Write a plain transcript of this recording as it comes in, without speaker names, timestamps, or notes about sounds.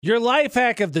Your life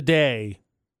hack of the day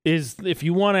is if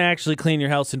you want to actually clean your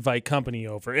house, invite company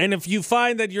over. And if you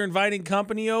find that you're inviting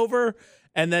company over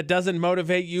and that doesn't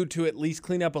motivate you to at least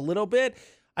clean up a little bit,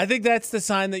 I think that's the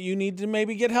sign that you need to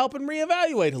maybe get help and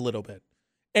reevaluate a little bit.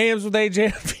 AMs with AJ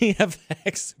and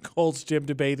VFX, Gold's Gym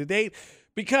debate to date,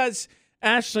 because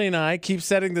Ashley and I keep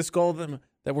setting this goal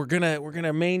that we're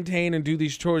gonna maintain and do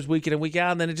these chores week in and week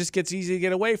out, and then it just gets easy to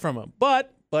get away from them.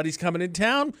 But Buddy's coming in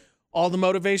town. All the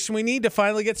motivation we need to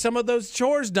finally get some of those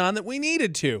chores done that we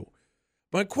needed to.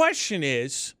 My question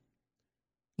is,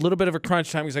 a little bit of a crunch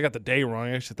time because I got the day wrong.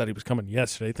 I actually thought he was coming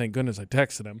yesterday. Thank goodness I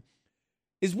texted him.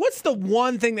 Is what's the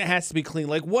one thing that has to be clean?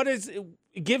 Like what is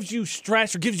it gives you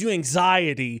stress or gives you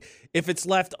anxiety if it's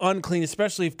left unclean,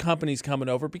 especially if company's coming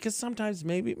over? Because sometimes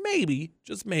maybe,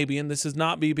 just maybe, and this is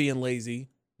not me being lazy,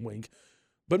 wink,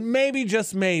 but maybe,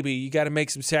 just maybe, you got to make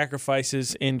some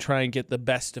sacrifices and try and get the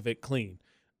best of it clean.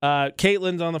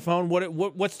 Caitlin's on the phone.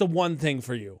 What's the one thing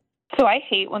for you? So I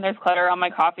hate when there's clutter on my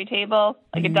coffee table.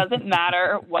 Like, it doesn't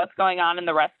matter what's going on in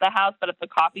the rest of the house, but if the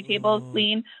coffee table is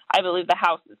clean, I believe the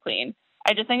house is clean.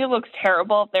 I just think it looks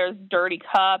terrible if there's dirty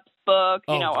cups, books,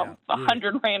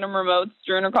 100 random remotes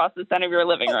strewn across the center of your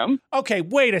living room. Okay,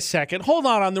 wait a second. Hold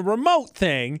on the remote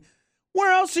thing.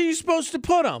 Where else are you supposed to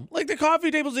put them? Like, the coffee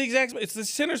table's the exact spot. It's the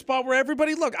center spot where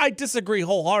everybody look. I disagree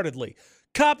wholeheartedly.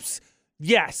 Cups,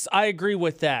 yes, I agree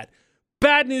with that.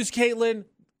 Bad news, Caitlin.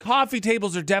 Coffee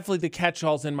tables are definitely the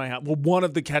catch-alls in my house. Well, one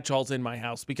of the catch-alls in my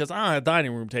house because I don't have a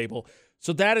dining room table.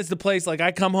 So that is the place, like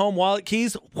I come home, wallet,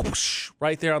 keys, whoosh,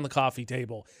 right there on the coffee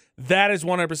table. That is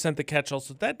 100% the catch-all,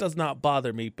 so that does not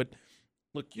bother me. But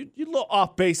look, you're a little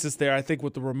off basis there, I think,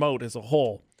 with the remote as a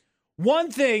whole. One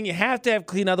thing you have to have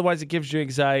clean, otherwise it gives you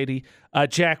anxiety.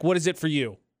 Jack, what is it for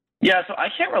you? Yeah, so I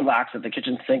can't relax if the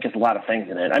kitchen sink has a lot of things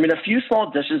in it. I mean, a few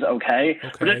small dishes, okay.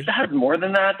 But if it has more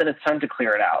than that, then it's time to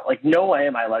clear it out. Like, no way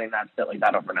am I letting that sit like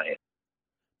that overnight.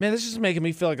 Man, this is making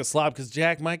me feel like a slob because,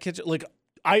 Jack, my kitchen, like,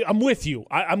 I'm with you.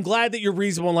 I'm glad that you're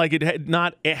reasonable. Like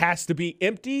it has to be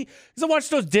empty. Because I watch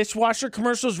those dishwasher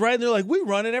commercials, right? And they're like, we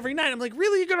run it every night. I'm like,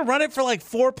 really? You're gonna run it for like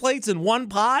 4 plates in one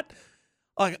pot?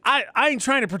 Like I ain't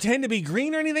trying to pretend to be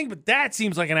green or anything, but that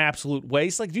seems like an absolute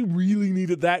waste. Like, do you really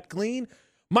need it that clean?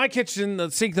 My kitchen,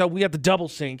 the sink though, we have the double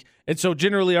sink, and so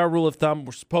generally our rule of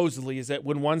thumb, supposedly, is that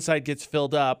when one side gets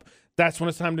filled up, that's when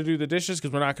it's time to do the dishes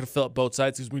because we're not going to fill up both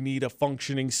sides because we need a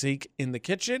functioning sink in the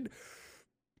kitchen.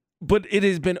 But it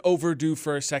has been overdue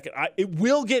for a second. It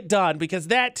will get done because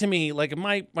that, to me, like if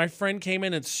my friend came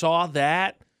in and saw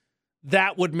that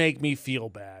would make me feel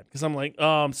bad because I'm like,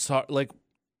 oh, I'm sorry. Like,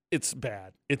 it's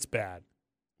bad. It's bad.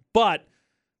 But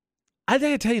I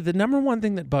gotta tell you, the number one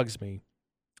thing that bugs me,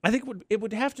 I think it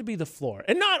would have to be the floor.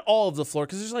 And not all of the floor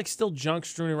because there's like still junk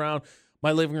strewn around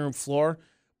my living room floor.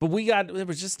 But there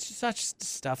was just such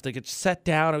stuff that gets set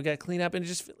down and we got to clean up. And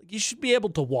you should be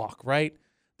able to walk, right?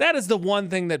 That is the one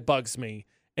thing that bugs me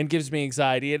and gives me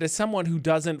anxiety. And as someone who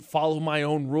doesn't follow my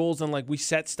own rules and like we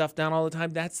set stuff down all the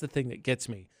time, that's the thing that gets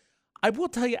me. I will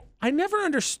tell you, I never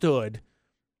understood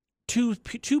two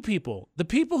people. The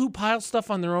people who pile stuff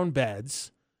on their own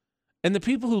beds and the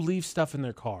people who leave stuff in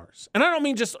their cars. And I don't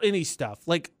mean just any stuff,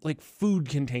 like food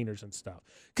containers and stuff.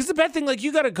 Because the bad thing, like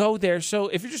you got to go there. So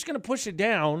if you're just going to push it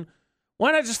down,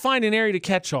 why not just find an area to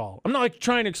catch all? I'm not like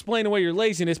trying to explain away your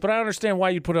laziness, but I understand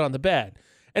why you'd put it on the bed.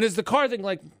 And as the car thing,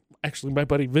 like, actually, my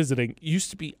buddy visiting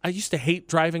I used to hate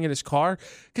driving in his car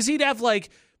because he'd have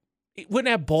he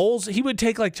wouldn't have bowls. He would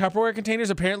take like Tupperware containers.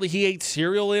 Apparently, he ate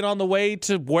cereal in on the way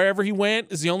to wherever he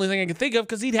went is the only thing I can think of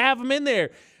because he'd have them in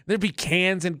there. There'd be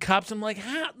cans and cups. I'm like,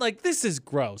 like, this is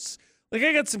gross. Like,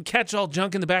 I got some catch-all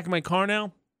junk in the back of my car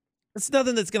now. It's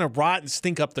nothing that's going to rot and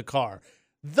stink up the car.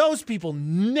 Those people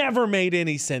never made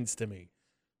any sense to me.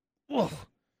 Ugh.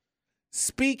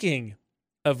 Speaking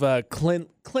of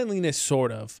cleanliness,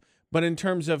 sort of, but in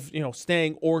terms of,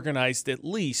 staying organized at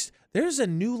least, there's a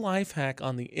new life hack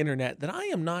on the internet that I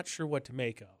am not sure what to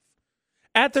make of.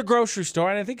 At the grocery store,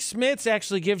 and I think Smith's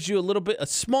actually gives you a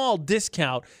small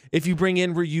discount if you bring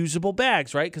in reusable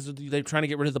bags, right? Because they're trying to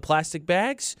get rid of the plastic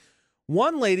bags.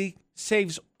 One lady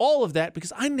saves all of that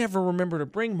because I never remember to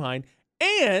bring mine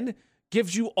and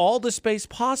gives you all the space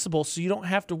possible so you don't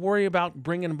have to worry about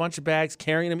bringing a bunch of bags,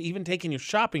 carrying them, even taking your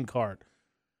shopping cart.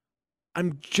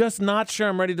 I'm just not sure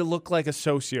I'm ready to look like a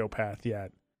sociopath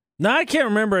yet. Now, I can't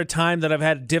remember a time that I've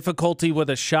had difficulty with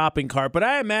a shopping cart, but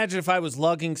I imagine if I was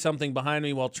lugging something behind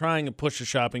me while trying to push a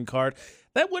shopping cart,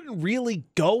 that wouldn't really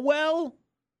go well,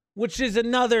 which is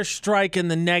another strike in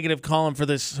the negative column for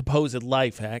this supposed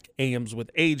life hack. AMs with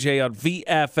AJ on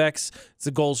VFX. It's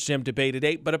the Gold's Gym debate at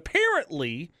 8. But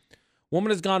apparently,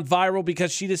 woman has gone viral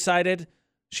because she decided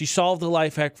she solved the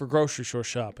life hack for grocery store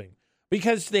shopping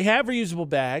because they have reusable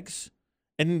bags,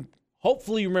 and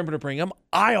hopefully you remember to bring them.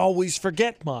 I always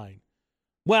forget mine.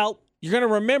 Well, you're going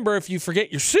to remember if you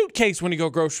forget your suitcase when you go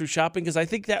grocery shopping because I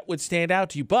think that would stand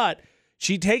out to you. But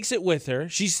she takes it with her.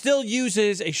 She still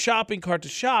uses a shopping cart to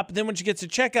shop. And then when she gets to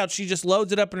checkout, she just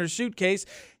loads it up in her suitcase,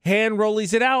 hand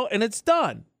rollies it out, and it's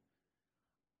done.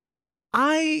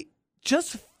 I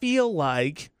just feel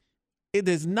like it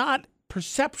is not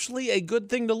perceptually a good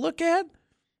thing to look at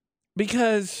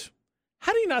because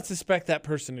how do you not suspect that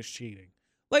person is cheating?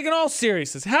 Like, in all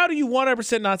seriousness, how do you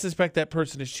 100% not suspect that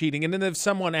person is cheating? And then if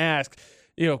someone asks,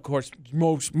 of course,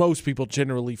 most people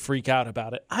generally freak out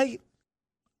about it.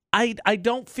 I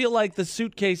don't feel like the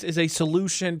suitcase is a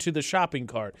solution to the shopping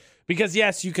cart because,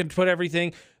 yes, you can put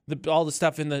everything, all the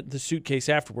stuff in the suitcase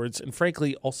afterwards. And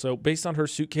frankly, also, based on her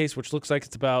suitcase, which looks like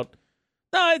it's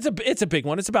a big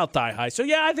one. It's about thigh high. So,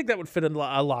 yeah, I think that would fit in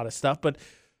a lot of stuff. But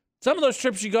some of those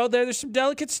trips you go there's some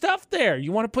delicate stuff there.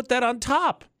 You want to put that on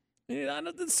top.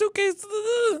 The suitcase.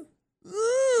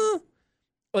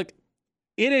 Like,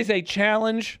 it is a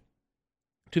challenge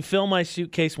to fill my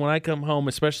suitcase when I come home,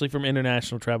 especially from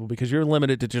international travel, because you're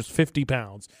limited to just 50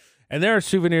 pounds. And there are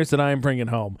souvenirs that I am bringing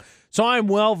home. So I'm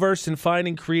well-versed in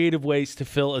finding creative ways to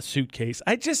fill a suitcase.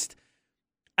 I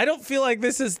don't feel like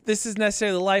this is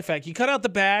necessarily the life hack. You cut out the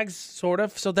bags, sort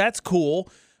of, so that's cool.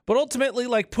 But ultimately,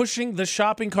 like pushing the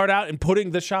shopping cart out and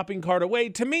putting the shopping cart away,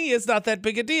 to me, is not that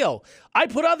big a deal. I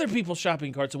put other people's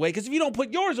shopping carts away because if you don't put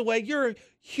yours away, you're a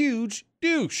huge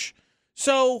douche.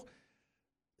 So,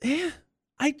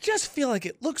 I just feel like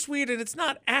it looks weird and it's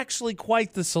not actually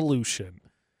quite the solution.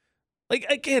 Like,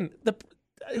 again,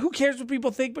 who cares what people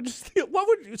think? But just what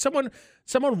would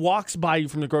someone walks by you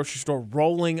from the grocery store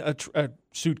rolling a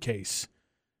suitcase?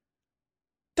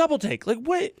 Double take. Like,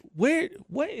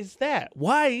 what is that?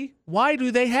 Why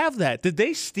do they have that? Did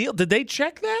they steal? Did they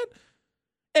check that?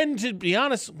 And to be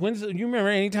honest, you remember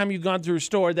anytime you've gone through a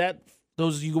store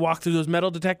you walk through those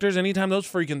metal detectors, anytime those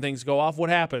freaking things go off, what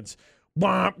happens?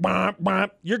 Womp, womp,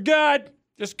 womp. You're good.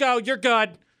 Just go. You're good.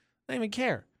 I don't even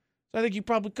care. So I think you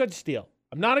probably could steal.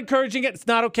 I'm not encouraging it. It's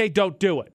not okay. Don't do it.